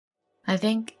I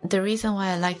think the reason why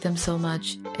I like them so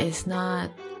much is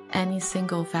not any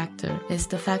single factor. It's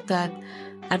the fact that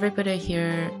everybody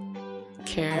here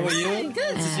cares. How are you?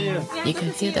 Good to see you. You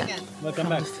can feel that Welcome from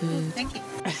back. the food,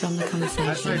 from the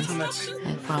conversations,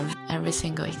 and from every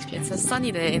single experience. It's a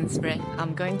sunny day in spring.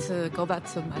 I'm going to go back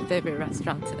to my favorite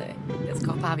restaurant today. It's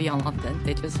called Pavyllon London.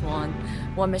 They just won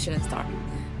 1 Michelin star.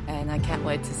 And I can't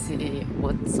wait to see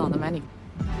what's on the menu.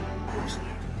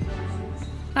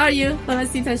 How are you?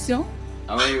 Félicitations.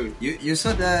 How are you? You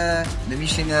saw the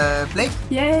Michelin plate?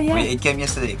 Yeah. It came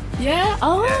yesterday. Yeah?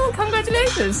 Oh, yeah.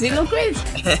 Congratulations. You look great.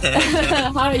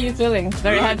 How are you feeling?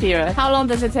 Very happy, right? How long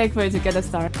does it take for you to get a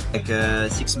star? Like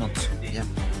 6 months. Yeah.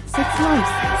 6 months.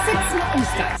 6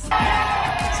 months, guys.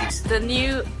 6. The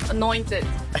new anointed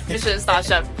Michelin star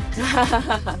chef.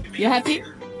 You happy?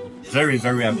 Very,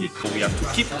 very happy. So we have to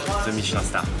keep the Michelin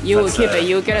star. You will keep it.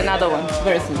 You will get another one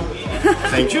very soon.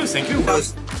 Thank you, thank you.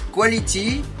 Because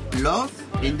quality, love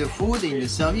in the food, in the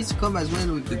service come as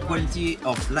well with the quality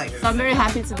of life. So I'm very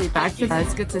happy to be back.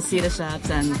 It's good to see the chefs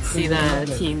and see the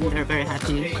team. They're very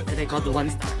happy that they got the 1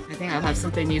 star. I think I'll have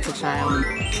something new to try on.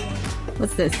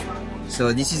 What's this?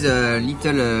 So this is a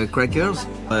little crackers.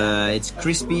 It's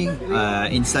crispy.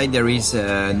 Inside there is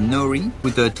nori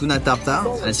with a tuna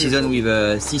tartare, seasoned with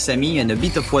sesame and a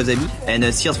bit of wasabi and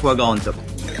a seared foie gras on top.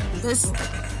 This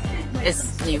is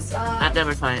new. I've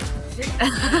never tried it.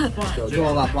 So do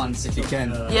all that once if you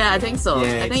can. Yeah, I think so.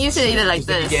 Yeah, I think you should eat it like You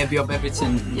this. gave up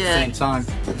everything at the Yeah. same time.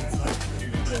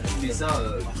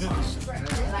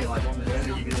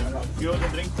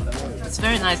 It's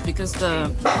very nice because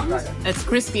it's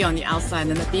crispy on the outside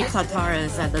and the beef tartare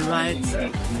is at the right.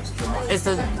 It's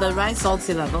the right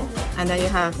salty level, and then you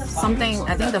have something.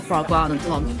 I think the foie gras on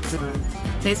top.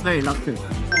 Tastes very lovely.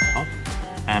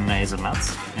 And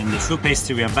hazelnuts. And the fruit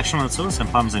pastry, we have bechamel sauce and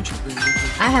parmesan cheese.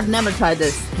 I have never tried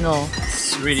this. No.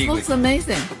 It's really It good. looks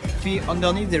amazing.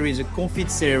 Underneath there is a confit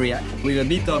celeriac with a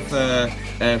bit of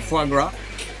foie gras,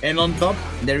 and on top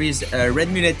there is a red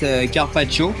mullet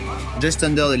carpaccio just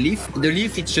under the leaf. The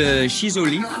leaf it's a shiso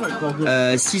leaf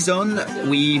seasoned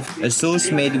with a sauce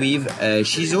made with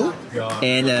shiso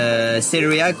and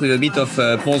celeriac with a bit of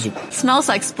ponzu. Smells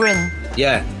like spring.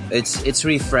 Yeah, it's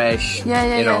really fresh.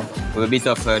 Yeah, you know, with a bit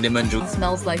of lemon juice.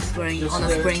 Smells like spring on a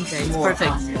spring day. It's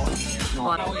perfect.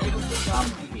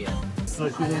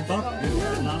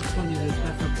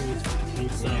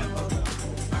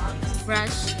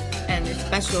 Fresh and it's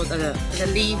special. The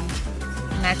leaf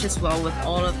matches well with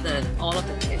all of the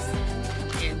taste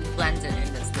in blended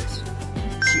in this dish.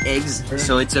 Eggs,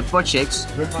 so it's a poached eggs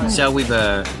served with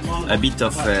a bit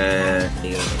of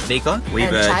bacon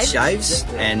with And chives,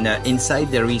 and inside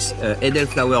there is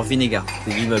elderflower vinegar to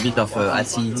give a bit of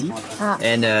acidity,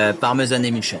 and parmesan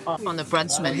emulsion. On the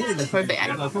brunch menu, it's perfect.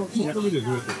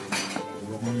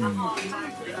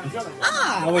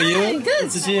 How are you? Good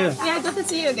to see you. Yeah, good to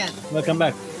see you again. Welcome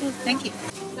back. Thank you.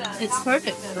 It's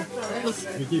perfect.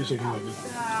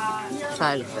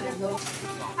 Try a little bit.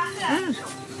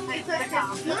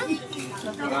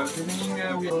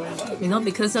 You know,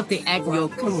 because of the egg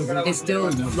yolk, it's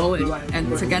still flowing,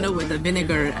 and together with the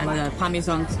vinegar and the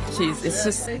parmesan cheese, it's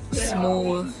just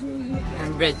smooth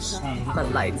and rich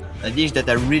but light. A dish that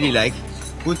I really like,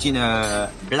 put in a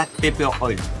black pepper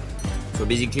oil. So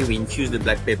basically we infuse the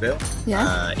black pepper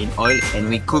in oil and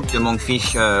we cook the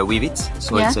monkfish with it.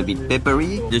 So it's a bit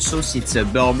peppery. The sauce it's a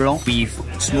beurre blanc with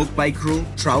smoked pike roe,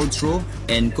 trout roe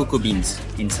and cocoa beans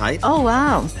inside. Oh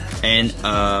wow! And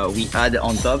we add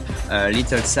on top a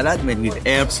little salad made with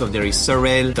herbs. So there is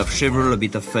sorrel, a bit of chevre, a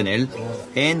bit of fennel,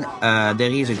 and there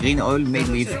is a green oil made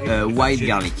with white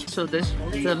garlic. So the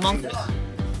monkfish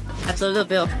has a little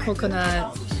bit of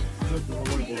coconut.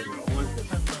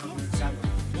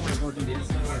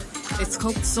 It's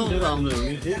cooked so well.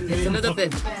 It's a little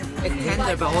bit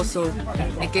tender, but also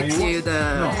it gives you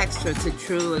the texture to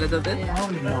chew a little bit.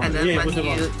 And then when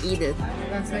you eat it,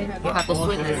 you have the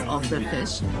sweetness of the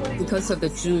fish. Because of the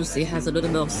juice, it has a little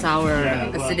bit of sour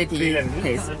acidity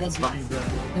taste as well.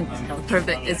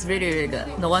 Perfect. It's really, really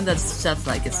good. No wonder chefs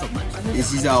like it so much.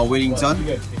 This is our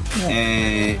Wellington.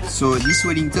 So this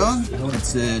Wellington,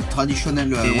 it's a traditional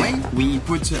way. We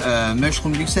put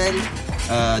mushroom Bruxelles,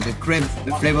 the crab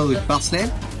flavored with parsley,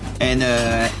 and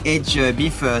aged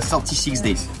beef 36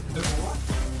 days.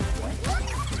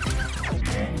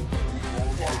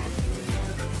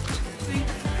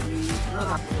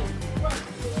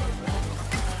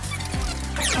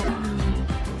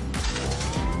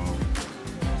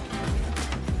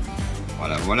 Voilà.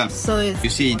 Voilà. So it's You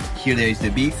see here there is the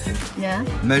beef, yeah.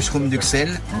 mushroom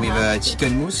duxelles with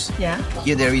chicken mousse. Yeah.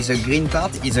 Here there is a green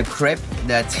part, is a crepe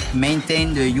that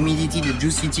maintain the humidity, the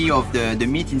juicy of the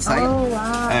meat inside. Oh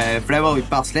wow. Flavor with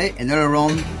parsley, and all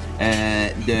around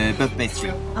the puff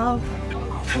pastry. Oh.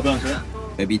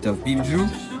 A bit of beef jus.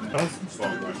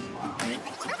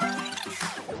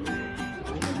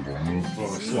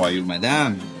 How are you,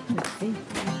 madame?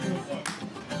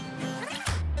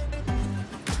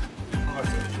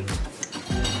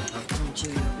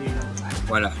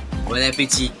 Voilà. Bon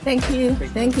appétit. Thank you.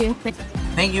 Thank you.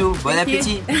 Thank you. Bon Thank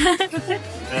you. appétit.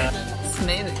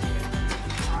 Smell it.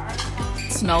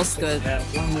 Smells good.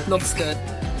 Looks good.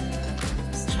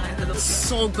 It looks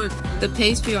so good. The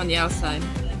pastry on the outside,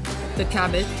 the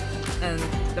cabbage, and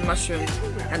the mushroom,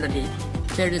 and the leaf.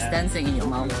 They're just dancing in your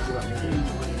mouth.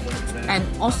 And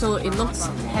also, it looks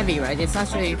heavy, right? It's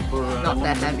actually not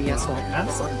that heavy as well.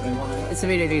 So it's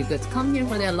really, really good. Come here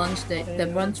for their lunch. The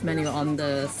brunch menu on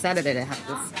the Saturday, they have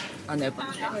this on their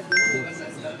brunch.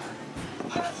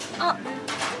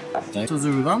 So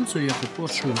the rhubarb, so you have a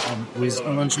portion with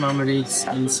orange marmalades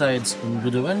inside in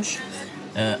the orange,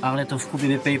 arlet of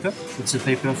kubi paper, it's a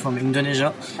paper from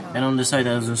Indonesia, and on the side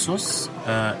has a sauce.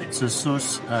 It's a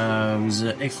sauce with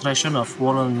the extraction of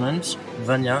walnut,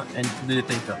 vanilla, and kubi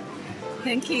paper.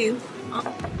 Thank you.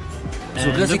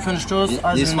 So classic French toast.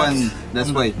 This one, that's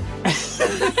why.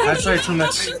 I'll try too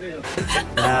much.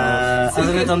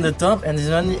 Hazelnut on the top, and this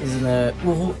one is an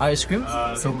uru ice cream.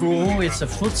 So uru, it's a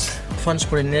fruit, French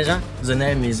Polynesia. The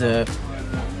name is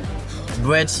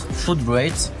bread, fruit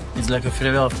bread. It's like a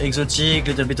flavor of exotic,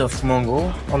 little bit of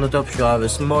mango. On the top you have a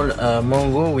small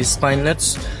mango with pine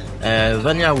nuts,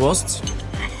 vanilla roast.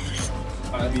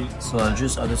 So I'll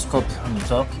just add a scoop on the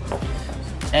top.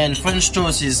 And French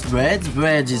toast is bread.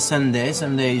 Bread is Sunday.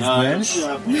 Sunday is brunch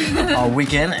or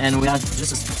weekend, and we have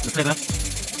just the flavor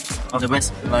of the bread,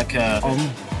 like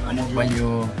home when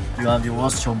you have your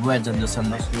roast your bread on the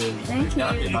Sunday. Thank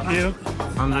you.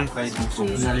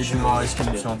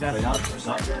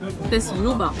 This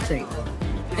rhubarb thing,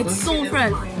 it's so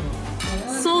fresh,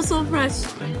 so fresh.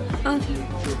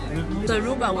 The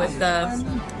rhubarb with the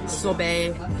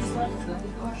sorbet.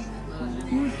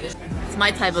 It's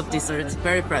my type of dessert. It's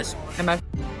very fresh.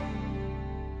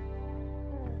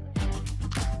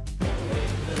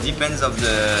 Depends of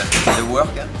the work.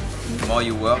 The more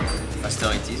you work,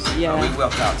 faster it is. Yeah. We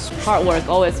work hard. Hard work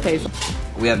always pays.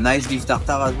 We have nice beef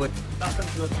tartare as well.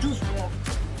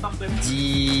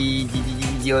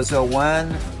 The other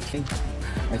one,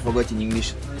 I forgot in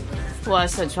English. Well, I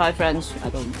should try French. I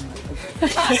don't know.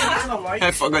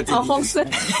 I forgot in En English. français.